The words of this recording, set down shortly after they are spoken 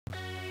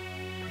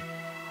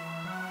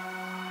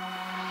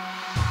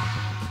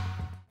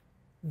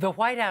The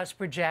White House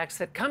projects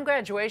that come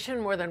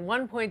graduation, more than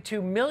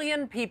 1.2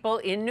 million people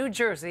in New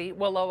Jersey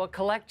will owe a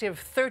collective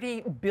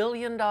 $30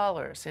 billion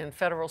in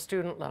federal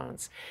student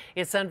loans.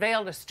 It's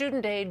unveiled a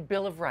student aid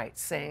bill of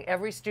rights, saying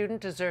every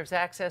student deserves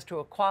access to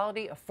a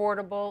quality,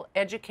 affordable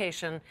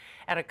education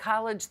at a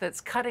college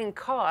that's cutting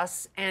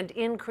costs and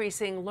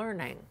increasing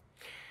learning.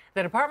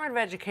 The Department of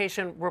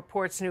Education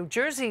reports New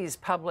Jersey's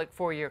public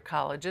four-year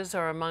colleges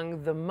are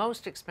among the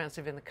most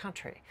expensive in the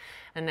country.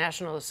 A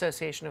National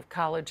Association of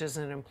Colleges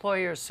and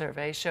Employers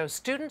survey shows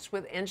students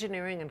with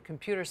engineering and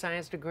computer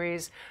science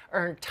degrees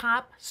earn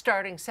top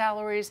starting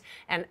salaries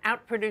and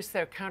outproduce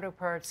their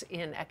counterparts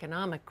in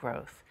economic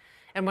growth.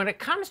 And when it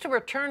comes to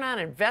return on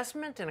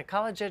investment in a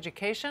college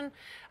education,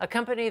 a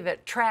company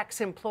that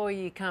tracks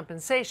employee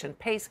compensation,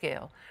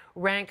 PayScale,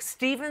 ranks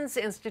Stevens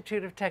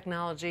Institute of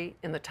Technology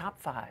in the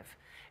top 5.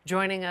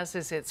 Joining us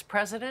is its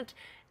president,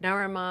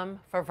 Nariman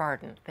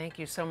Farvardin. Thank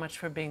you so much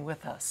for being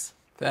with us.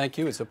 Thank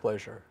you. It's a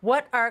pleasure.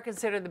 What are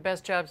considered the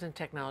best jobs in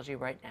technology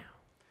right now?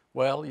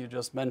 Well, you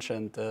just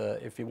mentioned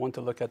if you want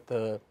to look at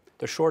the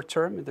short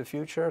term in the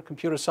future,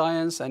 computer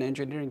science and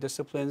engineering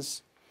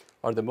disciplines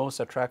are the most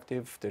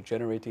attractive. They're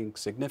generating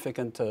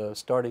significant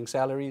starting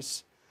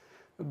salaries.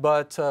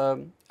 But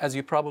as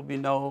you probably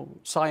know,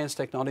 science,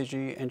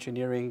 technology,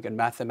 engineering, and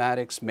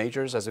mathematics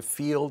majors as a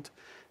field,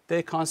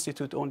 they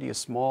constitute only a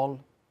small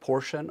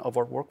portion of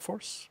our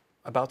workforce,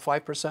 about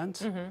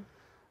 5%,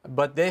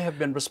 but they have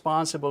been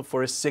responsible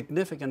for a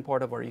significant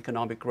part of our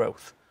economic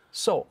growth.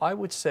 So I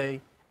would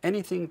say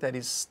anything that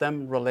is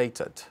STEM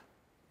related,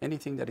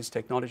 anything that is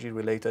technology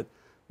related,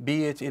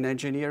 be it in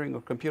engineering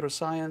or computer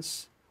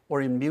science or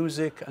in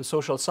music and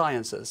social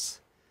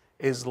sciences,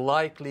 is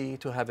likely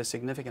to have a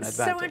significant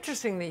advantage. So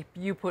interesting that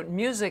you put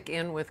music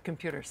in with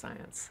computer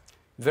science.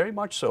 Very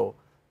much so,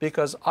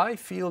 because I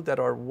feel that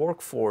our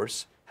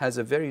workforce has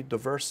a very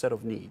diverse set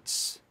of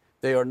needs.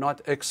 They are not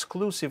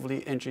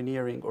exclusively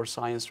engineering or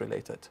science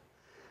related,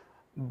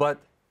 but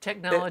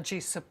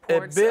technology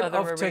supports a bit other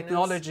of arenas.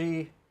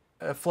 Technology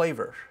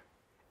flavor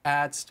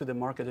adds to the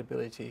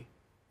marketability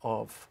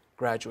of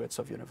graduates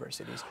of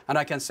universities. And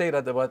I can say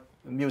that about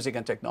music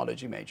and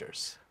technology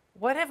majors.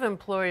 What have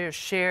employers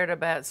shared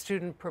about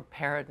student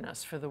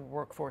preparedness for the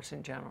workforce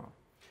in general?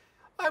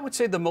 I would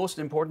say the most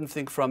important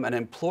thing from an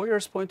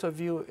employer's point of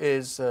view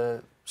is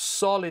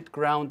solid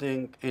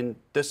grounding in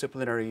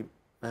disciplinary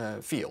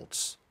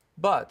fields.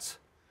 But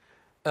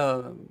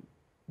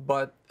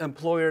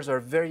employers are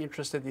very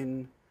interested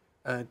in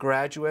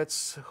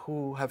graduates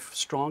who have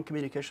strong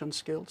communication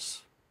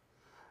skills,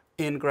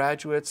 in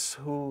graduates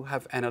who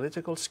have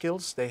analytical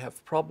skills, they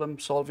have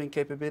problem-solving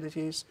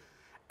capabilities,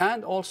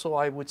 and also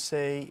I would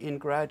say in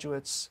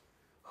graduates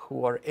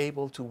who are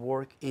able to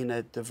work in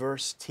a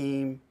diverse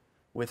team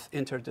with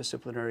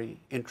interdisciplinary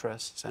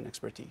interests and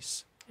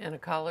expertise. And a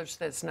college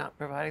that's not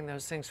providing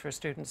those things for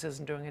students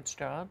isn't doing its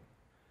job?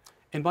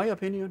 In my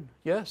opinion,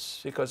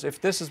 yes, because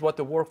if this is what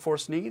the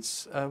workforce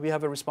needs, we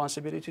have a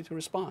responsibility to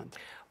respond.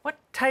 What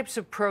types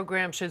of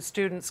programs should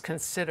students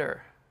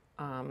consider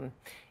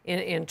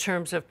in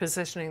terms of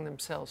positioning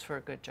themselves for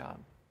a good job?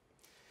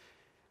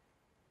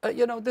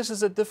 You know, this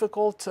is a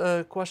difficult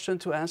question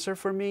to answer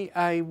for me.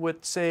 I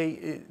would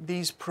say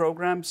these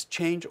programs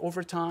change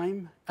over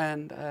time,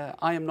 and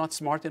I am not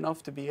smart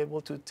enough to be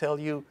able to tell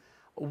you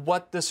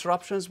what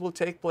disruptions will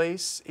take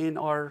place in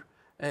our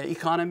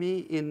economy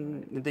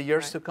in the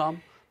years to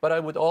come. But I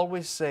would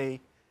always say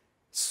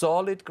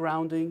solid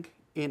grounding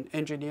in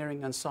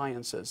engineering and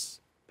sciences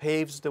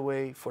paves the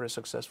way for a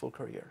successful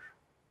career.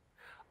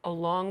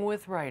 Along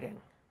with writing.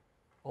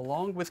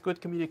 Along with good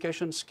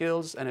communication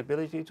skills and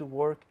ability to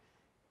work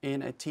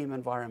in a team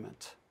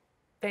environment.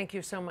 Thank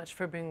you so much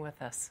for being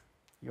with us.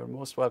 You're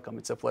most welcome.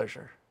 It's a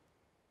pleasure.